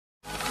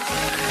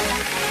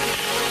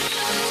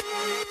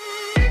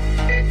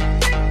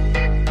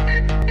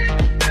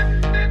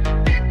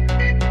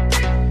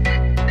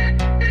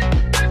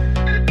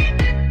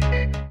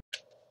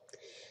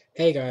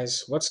Hey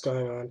guys, what's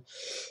going on?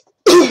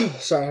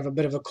 Sorry, I have a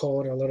bit of a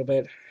cold, a little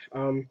bit.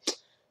 Um,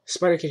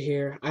 Spider Kid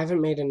here. I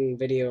haven't made a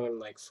video in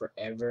like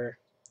forever,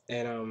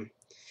 and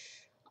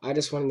I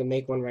just wanted to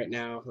make one right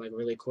now, like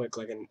really quick,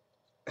 like an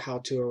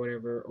how-to or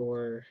whatever,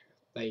 or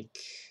like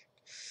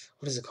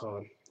what is it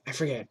called? I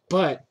forget.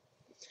 But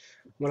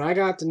when I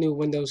got the new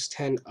Windows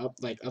 10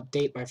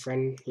 update, my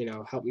friend,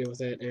 helped me with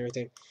it and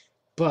everything.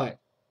 But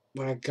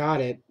when I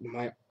got it,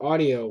 my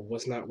audio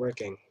was not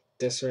working.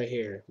 This right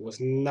here was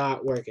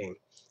not working.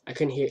 I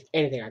couldn't hear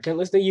anything. I couldn't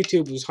listen to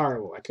YouTube. It was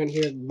horrible. I couldn't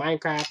hear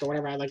Minecraft or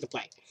whatever I like to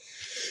play.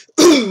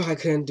 I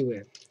couldn't do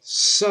it.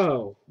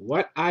 So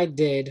what I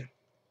did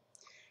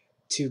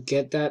to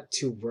get that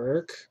to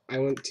work, I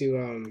went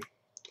to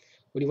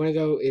what you want to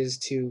go is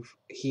to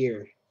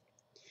here.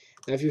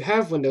 Now, if you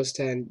have Windows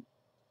 10,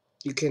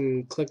 you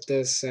can click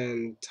this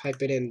and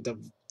type it in the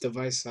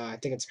device. I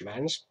think it's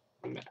manage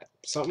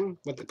something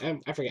with the M.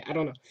 I forget. I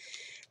don't know.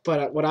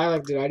 But what I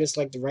like to do, I just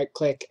like to right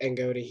click and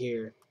go to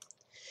here.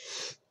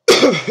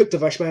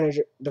 Device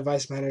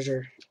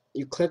manager.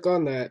 You click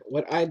on that.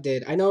 What I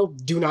did, I know,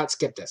 do not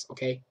skip this,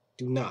 okay?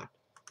 Do not.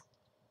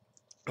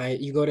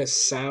 You go to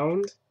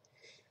sound.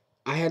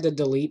 I had to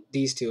delete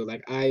these two.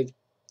 Like, I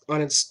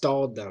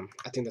uninstalled them.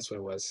 I think that's what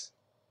it was.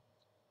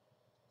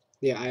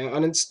 Yeah, I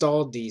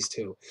uninstalled these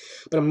two.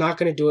 But I'm not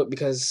going to do it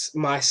because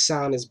my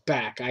sound is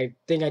back. I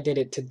think I did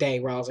it today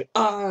where I was like,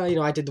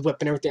 I did the whip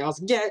and everything. I was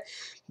like, yeah.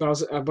 But I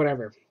was,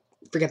 whatever.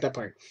 Forget that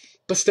part.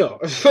 But still,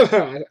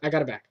 I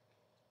got it back.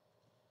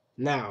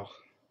 Now,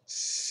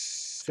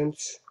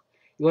 since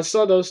you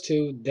install those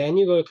two, then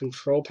you go to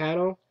control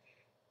panel.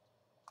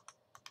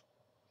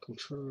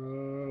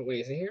 Wait,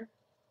 is it here?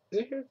 Is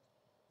it here?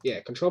 Yeah,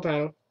 control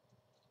panel.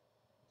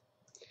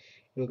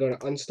 We'll go to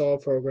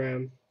uninstall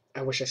program.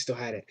 I wish I still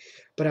had it.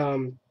 But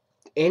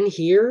in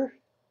here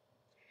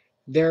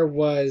there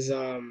was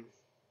an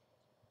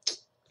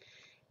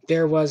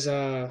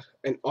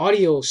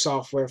audio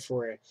software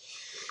for it.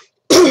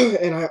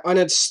 And I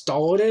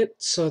uninstalled it,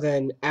 so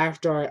then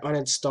after I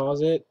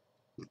uninstalled it,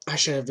 I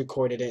should have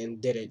recorded it and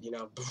did it,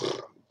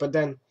 But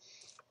then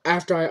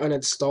after I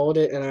uninstalled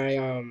it and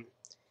I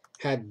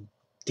had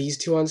these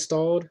two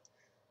installed,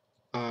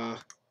 I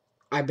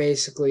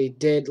basically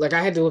did, like,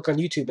 I had to look on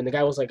YouTube, and the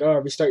guy was like, oh,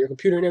 restart your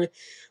computer and everything.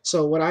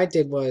 So what I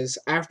did was,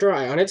 after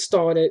I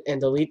uninstalled it and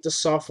delete the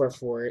software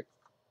for it,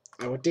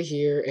 I went to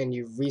here, and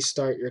you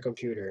restart your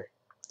computer.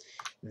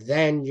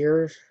 Then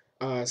your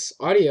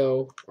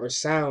audio or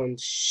sound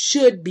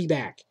should be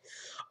back.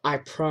 I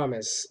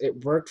promise.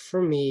 It worked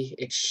for me.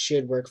 It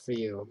should work for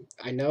you.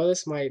 I know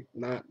this might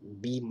not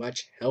be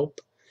much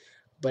help,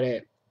 but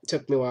it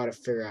took me a while to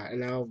figure out.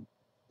 And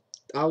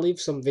I'll leave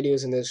some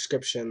videos in the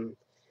description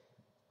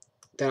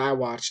that I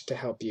watched to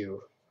help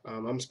you.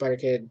 I'm Spider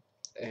Kid,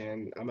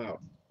 and I'm out.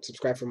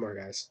 Subscribe for more,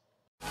 guys.